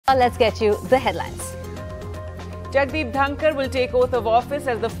Let's get you the headlines. Jagdeep Dhankar will take oath of office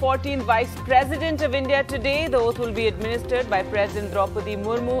as the 14th Vice President of India today. The oath will be administered by President Draupadi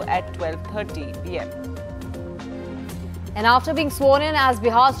Murmu at 12:30 p.m. And after being sworn in as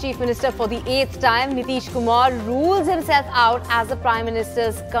Bihar's Chief Minister for the 8th time, Nitish Kumar rules himself out as the Prime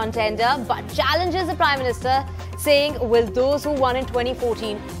Minister's contender but challenges the Prime Minister, saying, will those who won in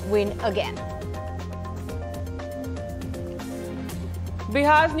 2014 win again?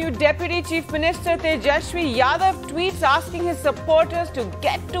 Bihar's new Deputy Chief Minister Tejashwi Yadav tweets asking his supporters to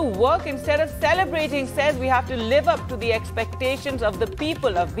get to work instead of celebrating, says we have to live up to the expectations of the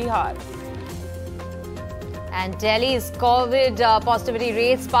people of Bihar. And Delhi's COVID positivity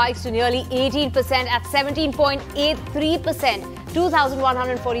rate spikes to nearly 18% at 17.83%.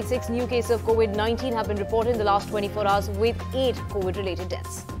 2,146 new cases of COVID-19 have been reported in the last 24 hours with 8 COVID-related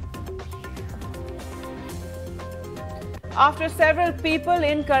deaths. After several people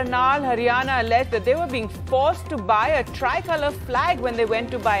in Karnal, Haryana alleged that they were being forced to buy a tricolour flag when they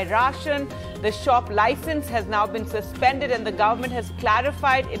went to buy ration, the shop license has now been suspended and the government has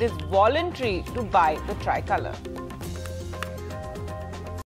clarified it is voluntary to buy the tricolour.